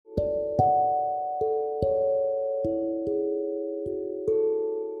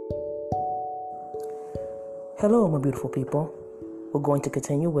Hello, my beautiful people. We're going to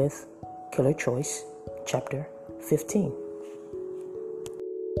continue with Killer Choice, Chapter 15.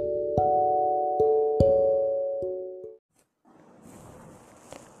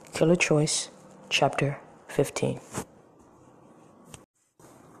 Killer Choice, Chapter 15.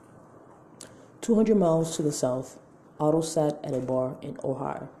 200 miles to the south, Otto sat at a bar in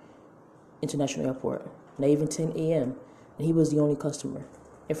O'Hare International Airport. Not even 10 a.m., and he was the only customer.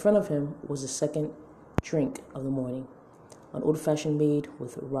 In front of him was the second drink of the morning, an old-fashioned made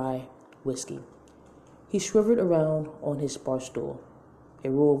with rye whiskey. He swiveled around on his bar stool. A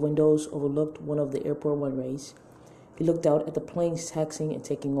row of windows overlooked one of the airport runways. He looked out at the planes taxiing and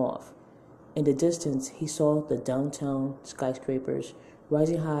taking off. In the distance, he saw the downtown skyscrapers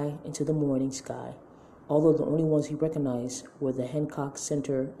rising high into the morning sky, although the only ones he recognized were the Hancock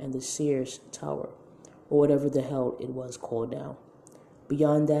Center and the Sears Tower, or whatever the hell it was called now.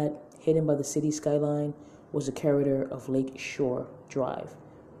 Beyond that, hidden by the city skyline, was the corridor of Lake Shore Drive,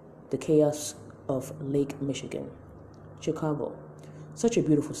 the chaos of Lake Michigan. Chicago, such a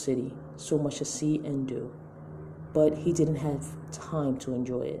beautiful city, so much to see and do. But he didn't have time to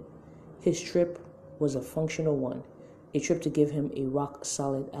enjoy it. His trip was a functional one, a trip to give him a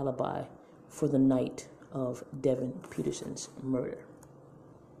rock-solid alibi for the night of Devin Peterson's murder.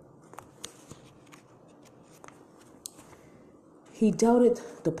 He doubted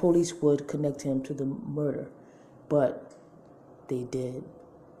the police would connect him to the murder, but they did.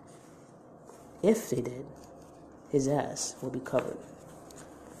 If they did, his ass would be covered.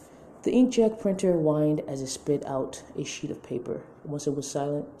 The inkjet printer whined as it spit out a sheet of paper. Once it was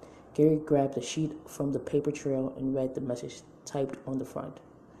silent, Gary grabbed the sheet from the paper trail and read the message typed on the front.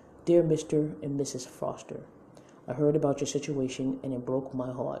 Dear Mr. and Mrs. Foster, I heard about your situation and it broke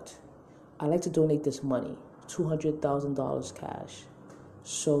my heart. I'd like to donate this money, $200,000 cash,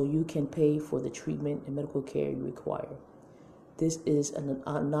 so you can pay for the treatment and medical care you require. This is an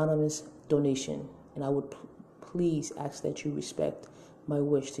anonymous donation, and I would please ask that you respect my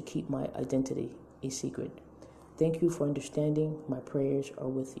wish to keep my identity a secret. Thank you for understanding. My prayers are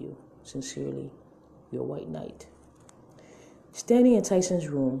with you. Sincerely, your white knight. Standing in Tyson's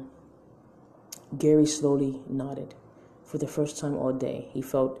room, Gary slowly nodded. For the first time all day, he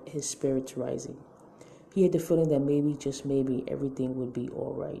felt his spirits rising. He had the feeling that maybe, just maybe, everything would be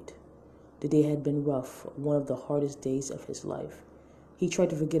all right. The day had been rough, one of the hardest days of his life. He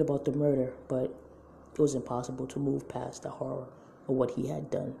tried to forget about the murder, but it was impossible to move past the horror of what he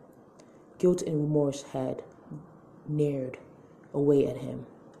had done. Guilt and remorse had gnawed away at him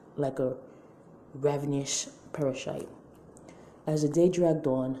like a ravenous parasite. As the day dragged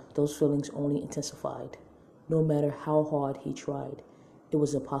on, those feelings only intensified. No matter how hard he tried, it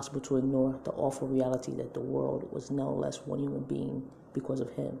was impossible to ignore the awful reality that the world was no less one human being because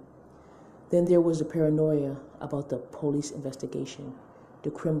of him. Then there was the paranoia about the police investigation, the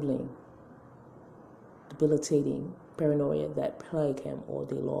crippling, debilitating paranoia that plagued him all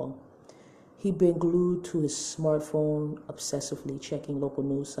day long. He'd been glued to his smartphone, obsessively checking local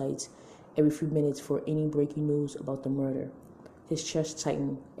news sites every few minutes for any breaking news about the murder. His chest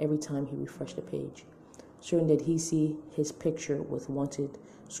tightened every time he refreshed the page, certain that he'd see his picture with wanted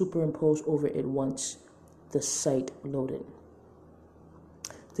superimposed over it once the site loaded.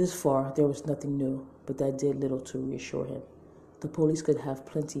 This far, there was nothing new, but that did little to reassure him. The police could have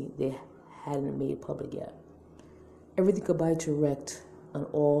plenty they hadn't made public yet. Everything combined to wreak an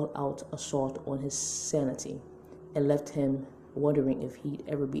all-out assault on his sanity and left him wondering if he'd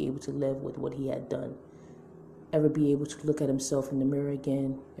ever be able to live with what he had done, ever be able to look at himself in the mirror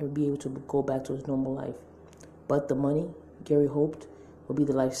again, ever be able to go back to his normal life. But the money, Gary hoped, would be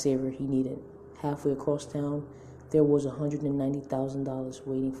the lifesaver he needed. Halfway across town, there was $190,000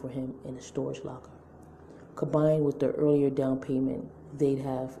 waiting for him in a storage locker. Combined with the earlier down payment, they'd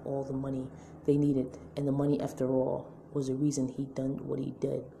have all the money they needed, and the money, after all, was the reason he'd done what he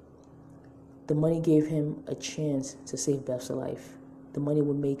did. The money gave him a chance to save Beth's life. The money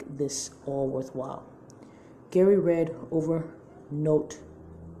would make this all worthwhile. Gary read over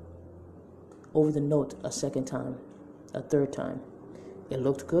the note a second time, a third time. It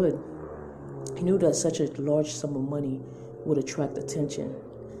looked good. He knew that such a large sum of money would attract attention,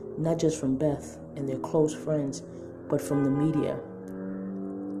 not just from Beth and their close friends, but from the media,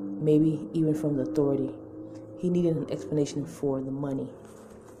 maybe even from the authority. He needed an explanation for the money,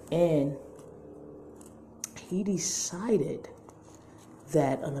 and he decided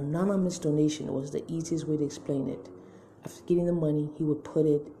that an anonymous donation was the easiest way to explain it. After getting the money, he would put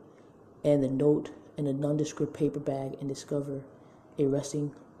it and the note in a nondescript paper bag and discover it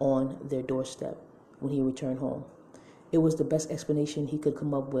resting on their doorstep when he returned home. It was the best explanation he could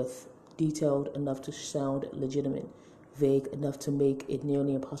come up with detailed enough to sound legitimate, vague enough to make it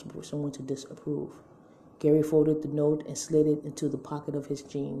nearly impossible for someone to disapprove. Gary folded the note and slid it into the pocket of his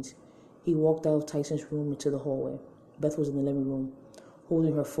jeans. He walked out of Tyson's room into the hallway. Beth was in the living room,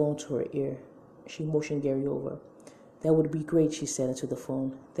 holding her phone to her ear. She motioned Gary over. "That would be great," she said into the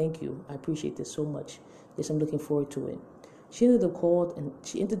phone. "Thank you. I appreciate this so much. Yes, I'm looking forward to it." She entered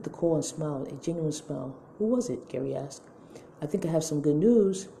the call and smiled, a genuine smile. "Who was it?" Gary asked. "I think I have some good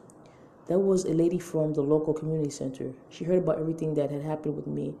news." That was a lady from the local community center. She heard about everything that had happened with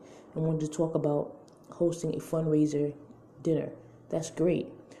me and wanted to talk about hosting a fundraiser dinner. "That's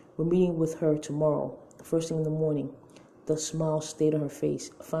great. We're meeting with her tomorrow, first thing in the morning." The smile stayed on her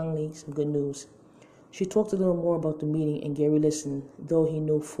face. Finally, some good news. She talked a little more about the meeting, and Gary listened, though he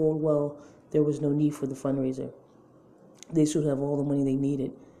knew full well there was no need for the fundraiser. They should have all the money they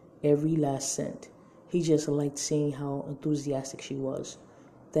needed, every last cent. He just liked seeing how enthusiastic she was.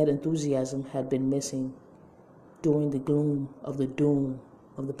 That enthusiasm had been missing during the gloom of the doom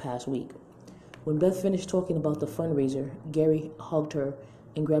of the past week. When Beth finished talking about the fundraiser, Gary hugged her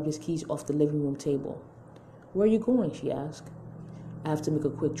and grabbed his keys off the living room table. "Where are you going?" she asked. "I have to make a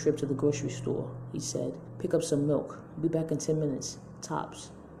quick trip to the grocery store," he said. "Pick up some milk. Be back in 10 minutes,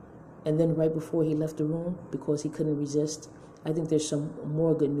 tops." And then right before he left the room, because he couldn't resist, "I think there's some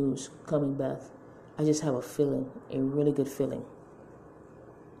more good news coming, Beth. I just have a feeling, a really good feeling."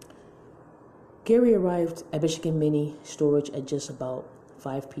 Gary arrived at Michigan Mini Storage at just about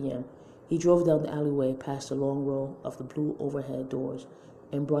 5 p.m. He drove down the alleyway past the long row of the blue overhead doors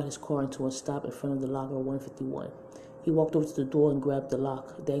and brought his car into a stop in front of the locker 151. He walked over to the door and grabbed the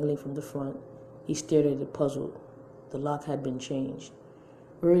lock dangling from the front. He stared at it puzzled. The lock had been changed.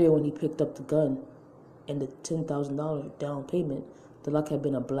 Earlier, when he picked up the gun and the $10,000 down payment, the lock had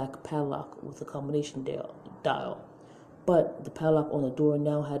been a black padlock with a combination dial. But the padlock on the door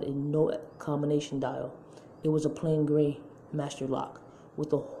now had a no combination dial. It was a plain gray master lock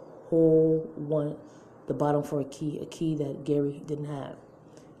with a hole the bottom for a key that Gary didn't have.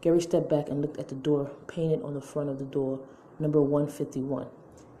 Gary stepped back and looked at the door painted on the front of the door, number 151.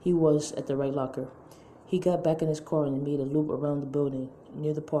 He was at the right locker. He got back in his car and made a loop around the building.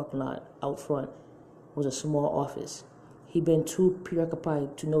 Near the parking lot, out front, was a small office. He'd been too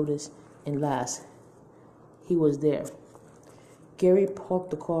preoccupied to notice, and last, he was there. Gary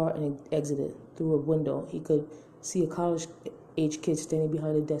parked the car and exited. Through a window, he could see a college-age kid standing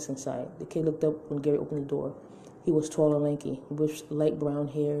behind a desk inside. The kid looked up when Gary opened the door. He was tall and lanky, with light brown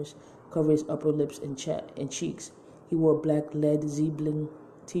hairs covered his upper lips and cheeks. He wore a black lead Zeppelin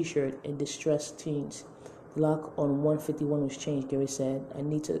t-shirt and distressed jeans. "The lock on 151 was changed," Gary said. "I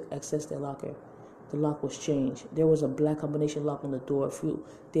need to access that locker." The lock was changed. "There was a black combination lock on the door a few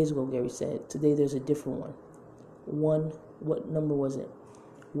days ago," Gary said. "Today there's a different one." What number was it?"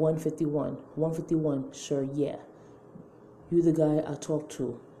 151. 151, sir, yeah. "You the guy I talked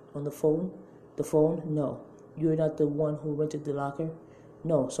to on the phone?" "The phone? No." "You're not the one who rented the locker?"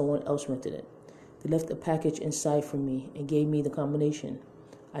 "No, someone else rented it. They left a package inside for me and gave me the combination.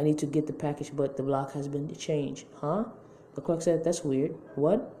 I need to get the package, but the lock has been changed." "Huh?" The clerk said. "That's weird."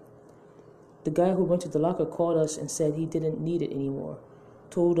 "What?" "The guy who rented the locker called us and said he didn't need it anymore.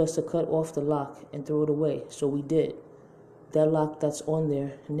 Told us to cut off the lock and throw it away, so we did. That lock that's on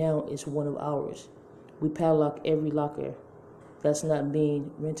there now is one of ours. We padlock every locker that's not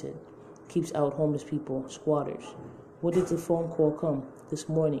being rented. Keeps out homeless people, squatters." "When did the phone call come?" "This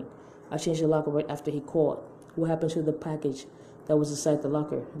morning. I changed the locker right after he called." "What happened to the package that was inside the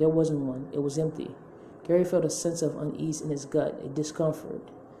locker?" "There wasn't one. It was empty." Gary felt a sense of unease in his gut, a discomfort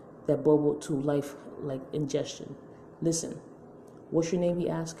that bubbled to life like indigestion. "Listen." "What's your name?" he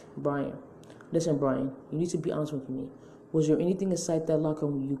asked. "Brian." "Listen, Brian, you need to be honest with me. Was there anything inside that locker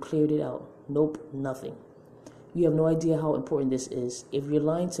when you cleared it out?" "Nope, nothing." "You have no idea how important this is. If you're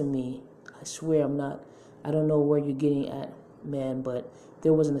lying to me, I swear I'm not. I don't know where you're getting at, man, but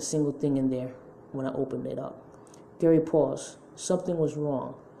there wasn't a single thing in there when I opened it up." Gary paused. Something was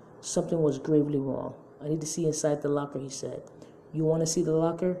wrong. Something was gravely wrong. "I need to see inside the locker," he said. "You want to see the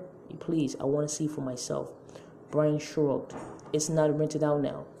locker?" "Please, I want to see for myself." Brian shrugged. "It's not rented out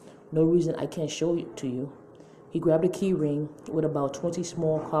now. No reason I can't show it to you." He grabbed a key ring with about 20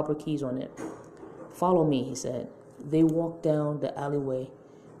 small copper keys on it. "Follow me," he said. They walked down the alleyway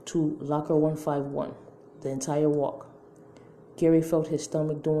to locker 151, the entire walk. Gary felt his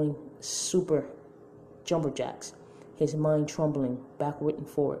stomach doing super jumper jacks, his mind trembling backward and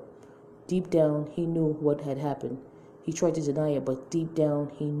forward. Deep down, he knew what had happened. He tried to deny it, but deep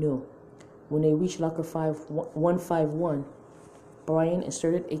down, he knew. When they reached locker 151, Brian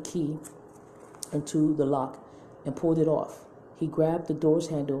inserted a key into the lock and pulled it off. He grabbed the door's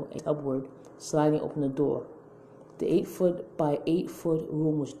handle and upward, sliding open the door. The 8-foot by 8-foot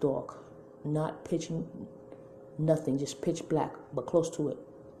room was dark, not pitching, nothing, just pitch black, but close to it.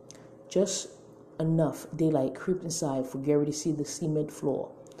 Just enough daylight creeped inside for Gary to see the cement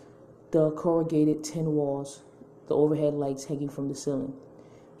floor, the corrugated tin walls, the overhead lights hanging from the ceiling.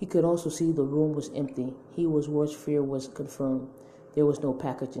 He could also see the room was empty. His worst fear was confirmed. There was no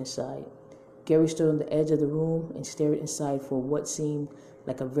package inside. Gary stood on the edge of the room and stared inside for what seemed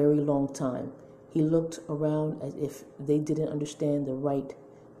like a very long time. He looked around as if they didn't understand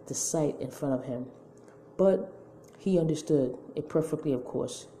the sight in front of him. But he understood it perfectly, of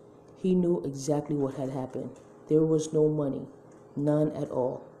course. He knew exactly what had happened. There was no money, none at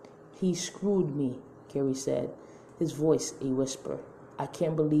all. "He screwed me," Gary said, his voice a whisper. "I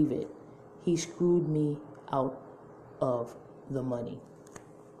can't believe it. He screwed me out of the money."